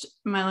discouraged,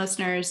 my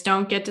listeners.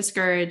 Don't get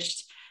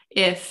discouraged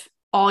if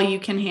all you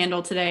can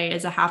handle today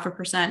is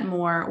 0.5%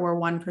 more or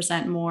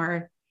 1%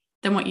 more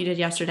than what you did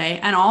yesterday.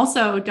 And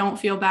also, don't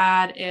feel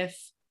bad if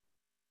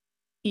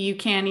you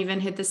can't even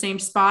hit the same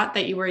spot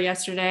that you were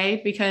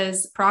yesterday,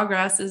 because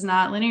progress is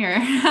not linear.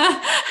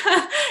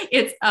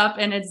 It's up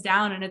and it's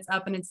down, and it's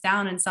up and it's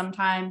down. And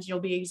sometimes you'll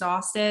be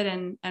exhausted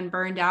and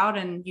burned out,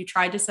 and you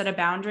tried to set a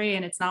boundary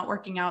and it's not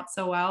working out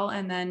so well.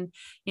 And then,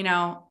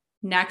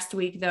 next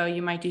week, though,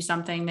 you might do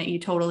something that you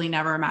totally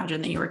never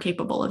imagined that you were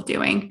capable of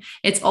doing.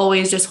 It's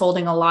always just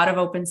holding a lot of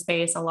open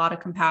space, a lot of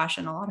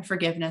compassion, a lot of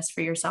forgiveness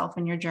for yourself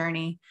and your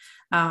journey.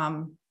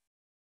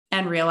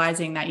 And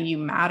realizing that you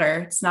matter.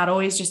 It's not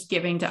always just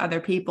giving to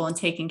other people and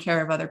taking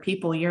care of other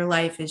people. Your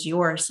life is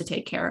yours to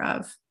take care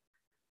of.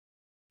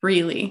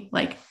 Really,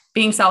 like,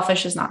 being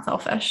selfish is not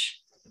selfish.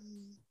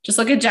 Just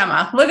look at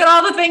Gemma. Look at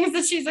all the things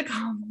that she's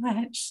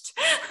accomplished.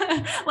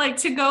 Like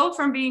to go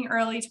from being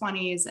early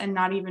 20s and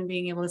not even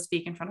being able to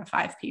speak in front of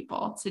 5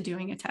 people to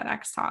doing a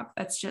TEDx talk.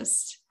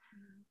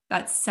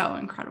 That's so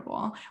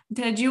incredible.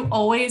 Did you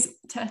always,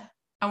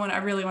 I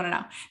really want to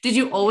know, did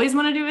you always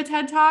want to do a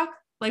TED talk?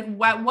 Like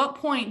what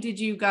point did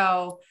you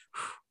go,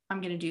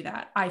 I'm going to do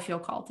that? I feel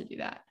called to do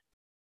that.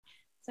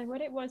 So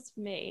what it was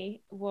for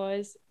me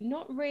was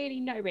not really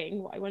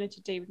knowing what I wanted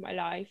to do with my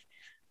life,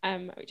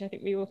 which I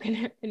think we all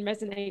can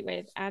resonate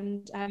with.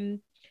 And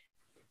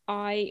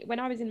when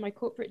I was in my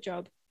corporate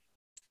job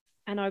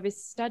and I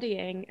was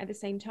studying at the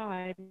same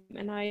time,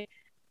 and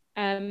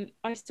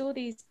I saw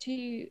these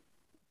 2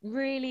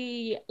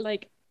 really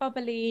like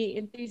bubbly,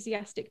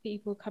 enthusiastic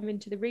people come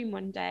into the room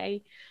one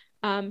day,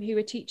 who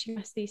were teaching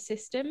us these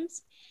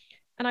systems.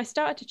 And I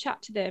started to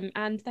chat to them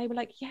and they were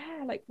like,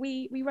 yeah, like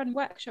we run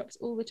workshops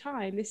all the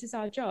time. This is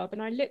our job.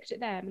 And I looked at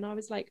them and I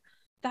was like,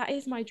 that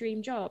is my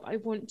dream job. I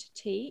want to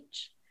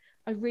teach.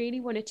 I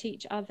really want to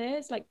teach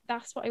others. Like,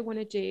 that's what I want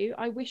to do.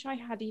 I wish I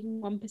had even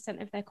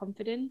 1% of their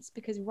confidence,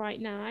 because right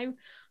now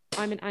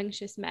I'm an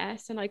anxious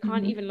mess and I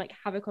can't even like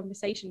have a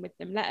conversation with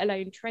them, let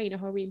alone train a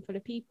whole room full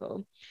of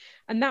people.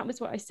 And that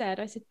was what I said.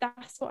 I said,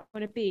 that's what I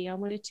want to be. I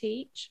want to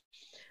teach.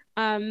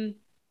 And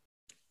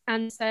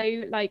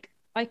so like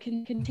I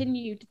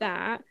continued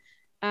that,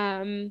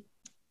 and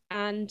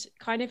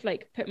kind of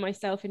like put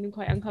myself in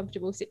quite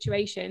uncomfortable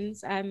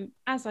situations,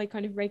 as I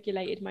kind of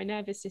regulated my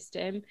nervous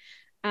system,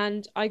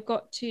 and I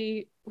got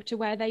to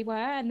where they were,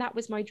 and that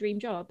was my dream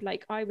job.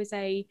 Like I was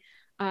a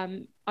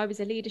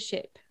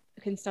leadership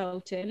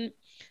consultant,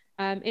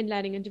 in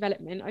learning and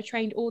development. I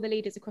trained all the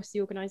leaders across the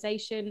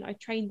organization. I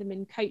trained them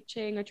in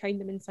coaching. I trained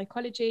them in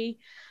psychology,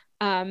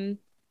 and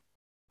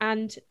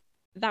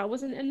that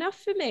wasn't enough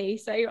for me.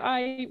 So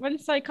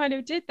once I kind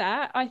of did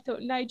that, I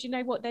thought, no, do you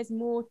know what? There's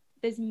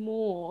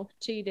more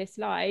to this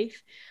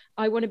life.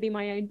 I want to be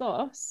my own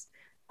boss.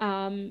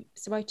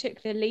 So I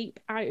took the leap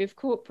out of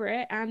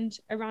corporate, and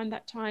around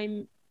that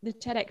time, the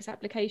TEDx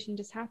application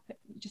just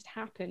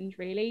happened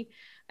really.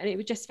 And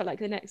it just felt like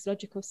the next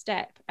logical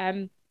step.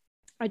 I'd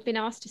been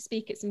asked to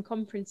speak at some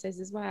conferences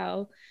as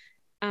well.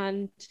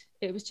 And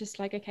it was just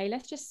like, okay,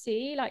 let's just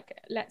see, like,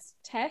 let's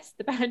test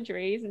the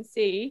boundaries and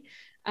see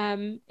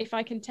if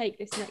I can take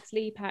this next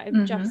leap out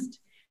of just,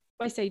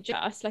 I say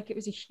just, like it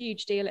was a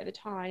huge deal at the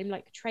time,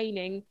 like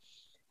training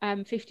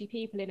 50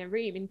 people in a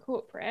room in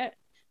corporate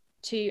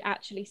to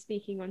actually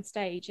speaking on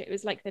stage. It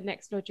was like the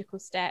next logical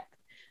step.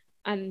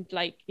 And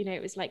like, you know,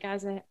 it was like,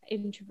 as an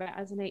introvert,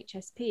 as an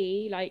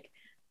HSP, like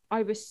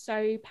I was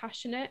so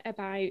passionate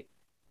about,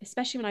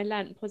 especially when I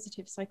learned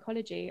positive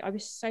psychology, I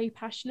was so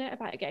passionate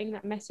about getting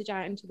that message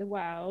out into the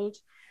world,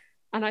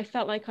 and I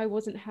felt like I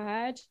wasn't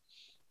heard.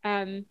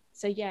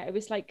 So yeah, it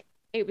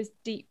was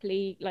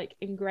deeply like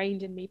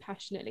ingrained in me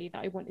passionately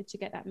that I wanted to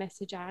get that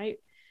message out.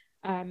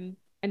 And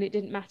it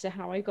didn't matter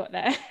how I got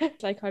there.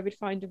 Like I would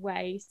find a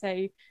way. So,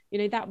 you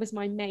know, that was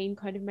my main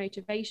kind of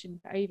motivation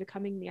for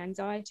overcoming the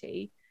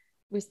anxiety,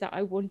 was that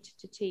I wanted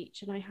to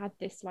teach, and I had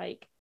this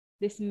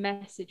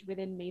message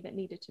within me that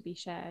needed to be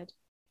shared.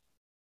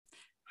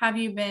 Have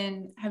you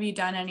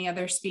done any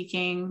other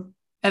speaking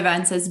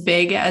events as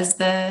big as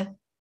the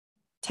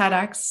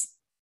TEDx?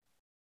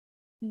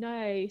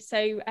 No.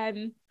 So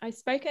I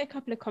spoke at a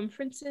couple of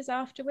conferences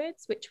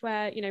afterwards, which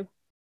were, you know,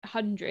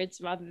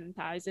 hundreds rather than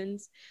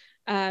thousands.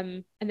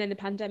 And then the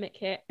pandemic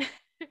hit.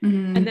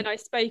 And then I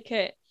spoke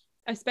at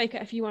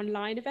a few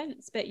online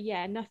events, but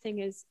yeah,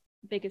 nothing as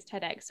big as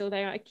TEDx,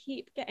 although I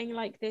keep getting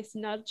like this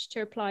nudge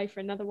to apply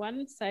for another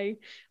one, so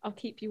I'll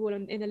keep you all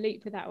in the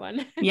loop with that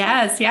one.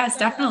 Yes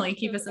definitely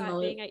keep us in the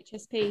loop. Being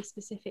HSP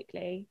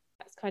specifically,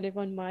 that's kind of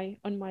on my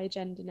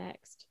agenda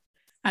next.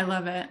 I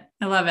love it.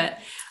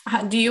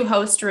 Do you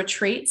host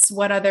retreats?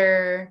 What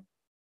other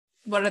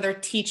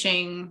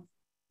teaching?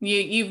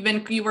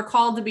 You were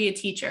called to be a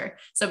teacher.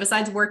 So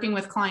besides working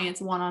with clients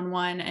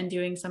one-on-one and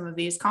doing some of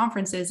these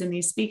conferences and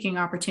these speaking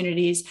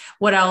opportunities,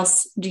 what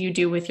else do you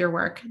do with your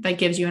work that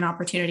gives you an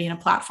opportunity and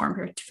a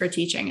platform for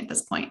teaching at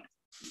this point?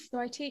 So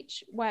I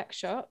teach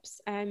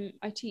workshops. I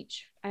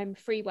teach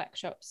free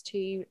workshops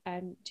to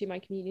my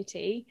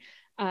community.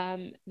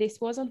 This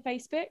was on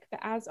Facebook, but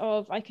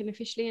I can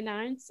officially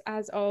announce,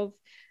 as of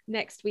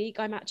next week,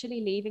 I'm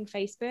actually leaving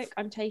Facebook.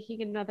 I'm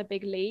taking another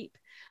big leap.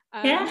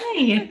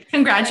 Yay!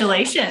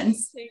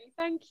 Congratulations.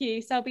 Thank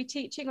you. So I'll be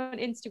teaching on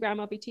Instagram.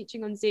 I'll be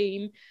teaching on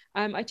Zoom.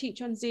 I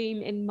teach on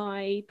Zoom in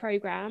my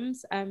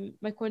programs,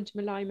 my quantum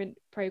alignment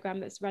program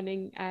that's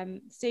running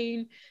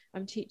soon.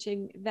 I'm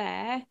teaching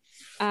there.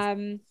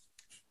 And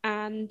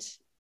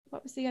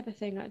what was the other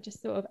thing? I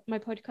just thought of my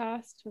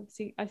podcast.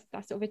 Obviously,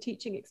 that's sort of a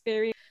teaching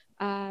experience.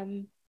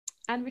 And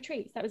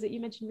retreats. That was it.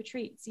 You mentioned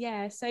retreats.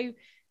 Yeah. So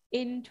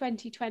in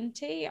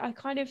 2020, I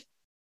kind of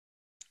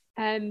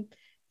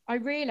I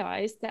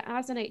realized that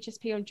as an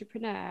HSP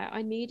entrepreneur,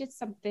 I needed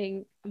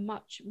something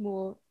much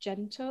more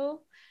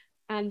gentle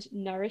and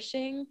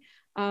nourishing.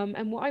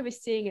 And what I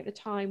was seeing at the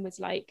time was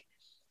like,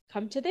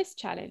 come to this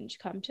challenge,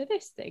 come to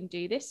this thing,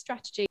 do this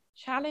strategy,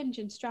 challenge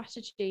and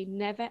strategy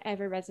never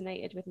ever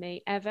resonated with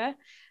me ever.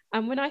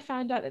 And when I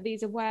found out that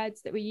these are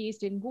words that were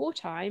used in war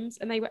times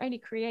and they were only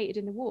created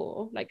in the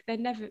war, like they're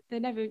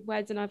never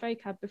words in our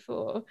vocab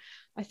before,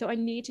 I thought I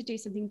need to do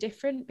something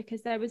different,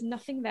 because there was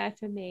nothing there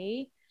for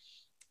me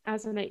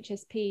as an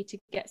HSP to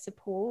get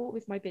support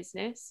with my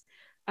business.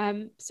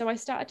 So I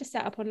started to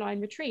set up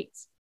online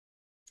retreats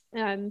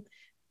in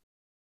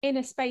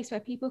a space where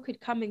people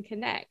could come and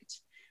connect,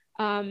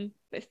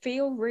 but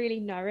feel really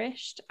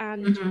nourished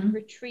and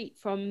retreat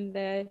from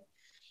the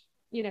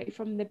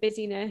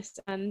busyness,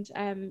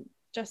 and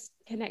just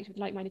connect with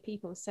like-minded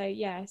people. So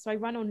I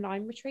run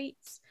online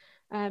retreats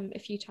a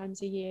few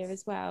times a year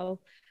as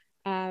well,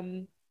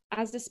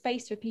 as a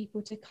space for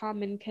people to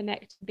come and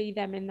connect, be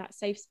them in that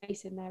safe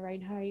space in their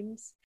own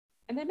homes.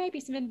 And there may be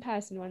some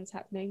in-person ones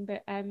happening,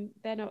 but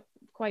they're not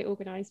quite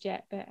organised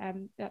yet, but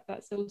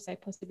that's also a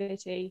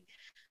possibility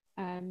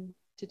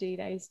to do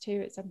those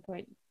too at some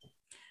point.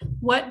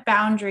 What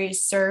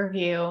boundaries serve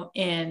you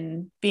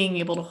in being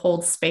able to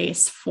hold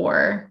space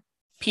for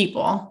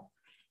people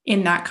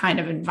in that kind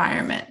of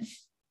environment?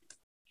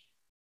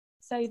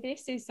 So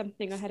this is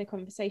something I had a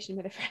conversation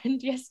with a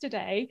friend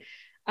yesterday.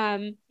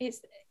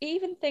 It's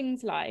even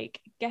things like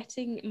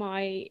getting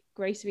my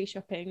grocery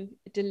shopping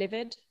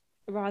delivered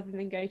rather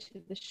than go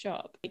to the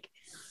shop. Like,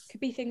 could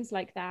be things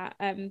like that.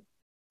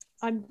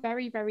 I'm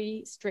very,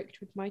 very strict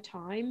with my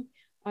time.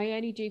 I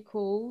only do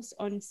calls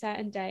on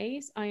certain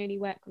days. I only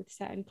work with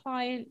certain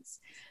clients.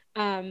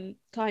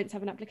 Clients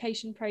have an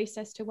application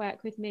process to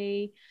work with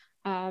me.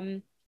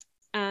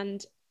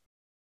 And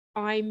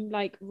I'm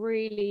like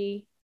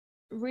really,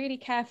 really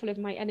careful of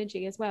my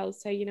energy as well.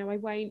 So, I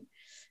won't,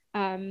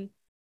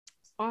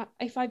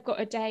 if I've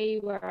got a day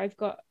where I've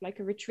got like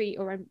a retreat,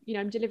 or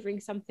I'm delivering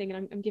something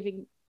and I'm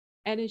giving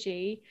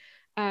energy,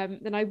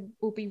 then I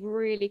will be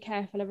really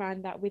careful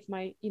around that with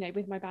my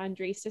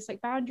boundaries. Just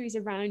like boundaries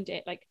around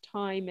it, like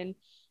time and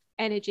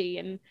energy,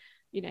 and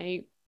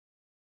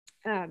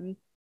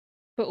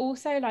but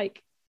also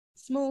like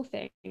small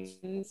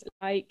things,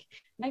 like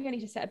maybe I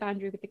need to set a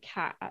boundary with the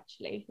cat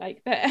actually,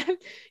 like, but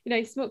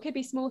could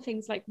be small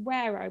things like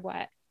where I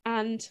work,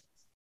 and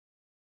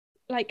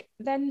like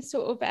then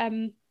sort of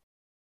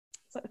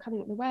it's like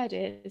coming up the word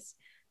is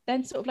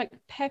then sort of like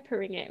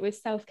peppering it with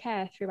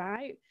self-care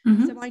throughout.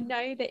 So I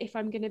know that if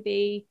I'm going to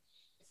be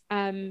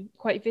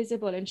quite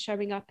visible and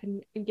showing up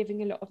and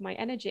giving a lot of my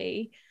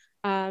energy,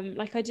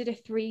 like I did a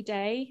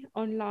 3-day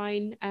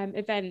online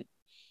event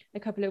a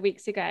couple of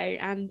weeks ago,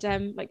 and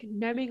like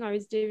knowing I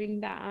was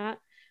doing that,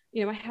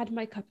 I had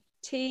my cup of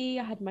tea,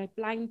 I had my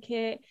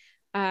blanket,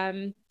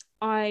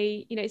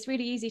 it's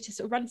really easy to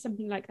sort of run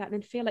something like that and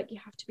then feel like you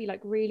have to be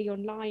like really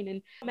online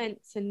and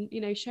comments and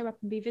show up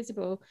and be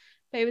visible.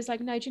 But it was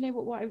like, no, do you know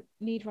what I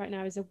need right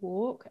now is a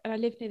walk, and I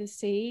live near the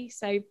sea,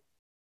 so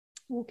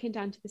walking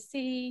down to the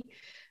sea,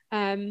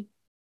 and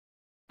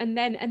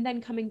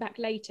then coming back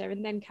later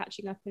and then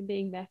catching up and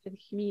being there for the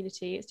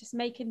community. It's just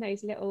making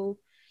those little,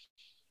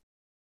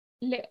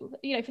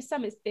 for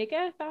some it's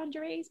bigger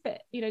boundaries,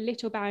 but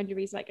little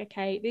boundaries, like,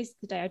 okay, this is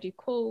the day I do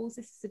calls,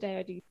 this is the day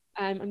I do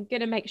I'm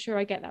gonna make sure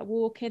I get that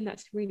walk in,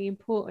 that's really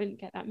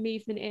important, get that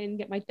movement in,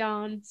 get my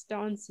dance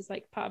is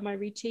like part of my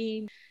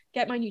routine,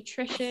 get my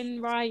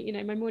nutrition right,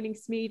 my morning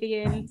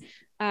smoothie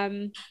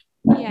in.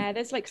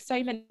 There's like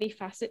so many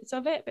facets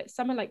of it, but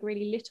some are like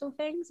really little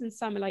things and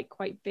some are like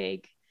quite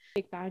big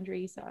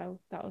boundaries that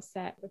I'll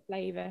set the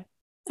flavor.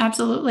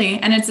 Absolutely.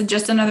 And it's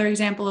just another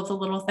example of the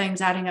little things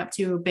adding up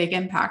to a big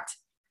impact.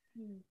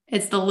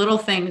 It's the little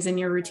things in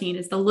your routine.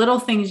 It's the little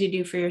things you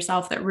do for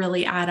yourself that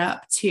really add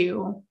up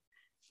to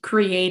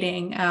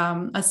creating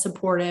a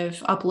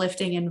supportive,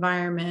 uplifting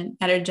environment,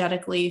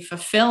 energetically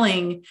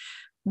fulfilling,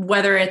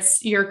 whether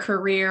it's your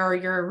career or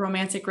your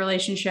romantic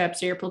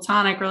relationships or your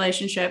platonic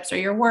relationships or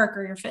your work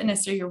or your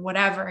fitness or your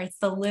whatever. It's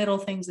the little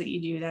things that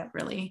you do that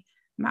really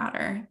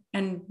matter,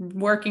 and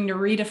working to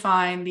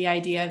redefine the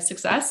idea of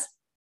success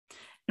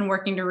and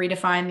working to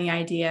redefine the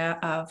idea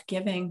of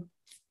giving.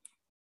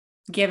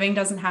 Giving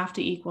doesn't have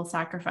to equal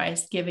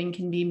sacrifice. Giving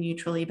can be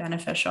mutually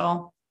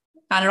beneficial.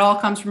 And it all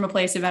comes from a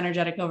place of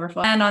energetic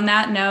overflow. And on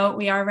that note,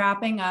 we are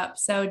wrapping up.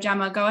 So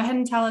Gemma, go ahead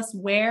and tell us,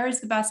 where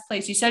is the best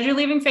place? You said you're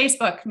leaving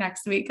Facebook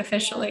next week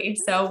officially.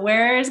 So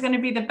where is going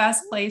to be the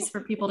best place for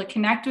people to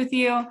connect with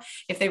you?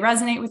 If they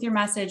resonate with your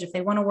message, if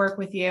they want to work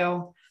with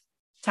you,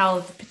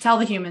 tell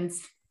the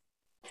humans.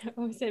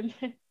 Awesome.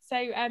 So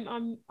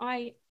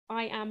I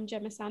am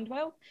Gemma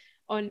Sandwell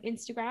on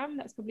Instagram.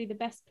 That's probably the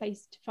best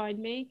place to find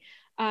me.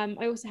 I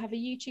also have a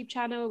YouTube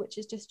channel, which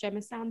is just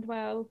Gemma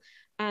Sandwell.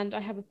 And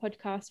I have a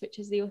podcast, which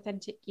is the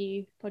Authentic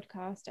You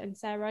podcast. And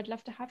Sarah, I'd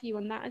love to have you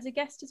on that as a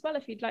guest as well,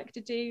 if you'd like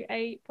to do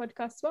a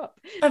podcast swap.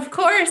 Of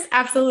course.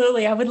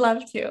 Absolutely. I would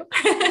love to.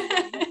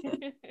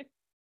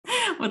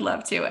 Would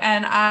love to.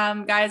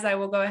 And guys, I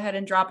will go ahead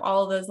and drop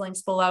all of those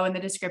links below in the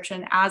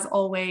description. As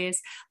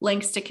always,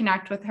 links to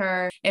connect with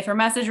her. If her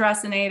message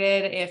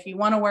resonated, if you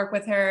want to work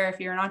with her, if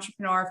you're an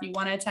entrepreneur, if you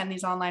want to attend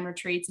these online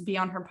retreats, be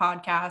on her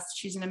podcast.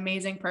 She's an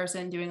amazing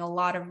person doing a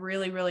lot of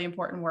really, really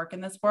important work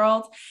in this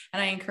world.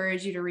 And I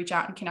encourage you to reach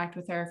out and connect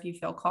with her if you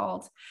feel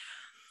called.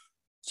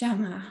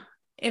 Gemma,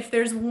 if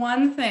there's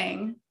one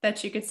thing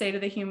that you could say to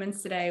the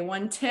humans today,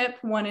 one tip,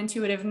 one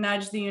intuitive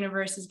nudge the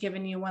universe has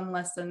given you, one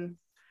lesson,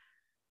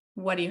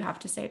 what do you have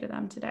to say to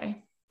them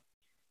today?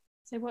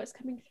 So what's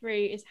coming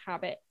through is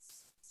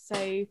habits.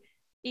 So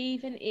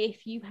even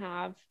if you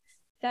have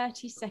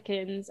 30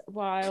 seconds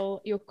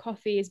while your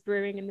coffee is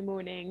brewing in the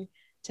morning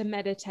to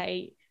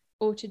meditate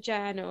or to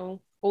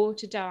journal or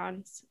to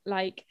dance,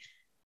 like,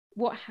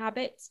 what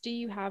habits do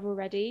you have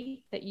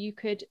already that you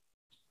could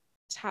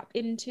tap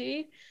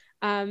into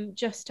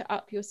just to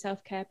up your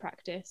self-care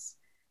practice?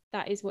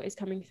 That is what is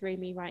coming through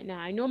me right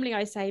now. Normally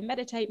I say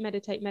meditate,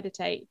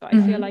 but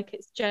I feel like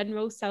it's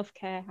general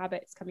self-care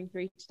habits coming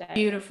through today.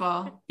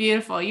 Beautiful.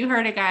 Beautiful. You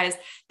heard it, guys.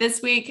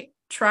 This week,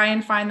 try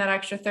and find that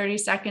extra 30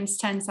 seconds,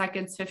 10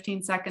 seconds,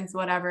 15 seconds,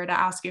 whatever, to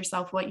ask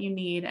yourself what you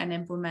need and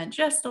implement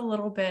just a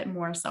little bit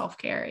more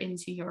self-care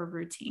into your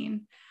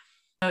routine.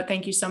 So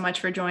thank you so much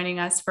for joining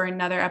us for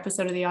another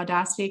episode of the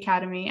Audacity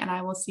Academy, and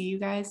I will see you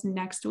guys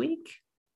next week.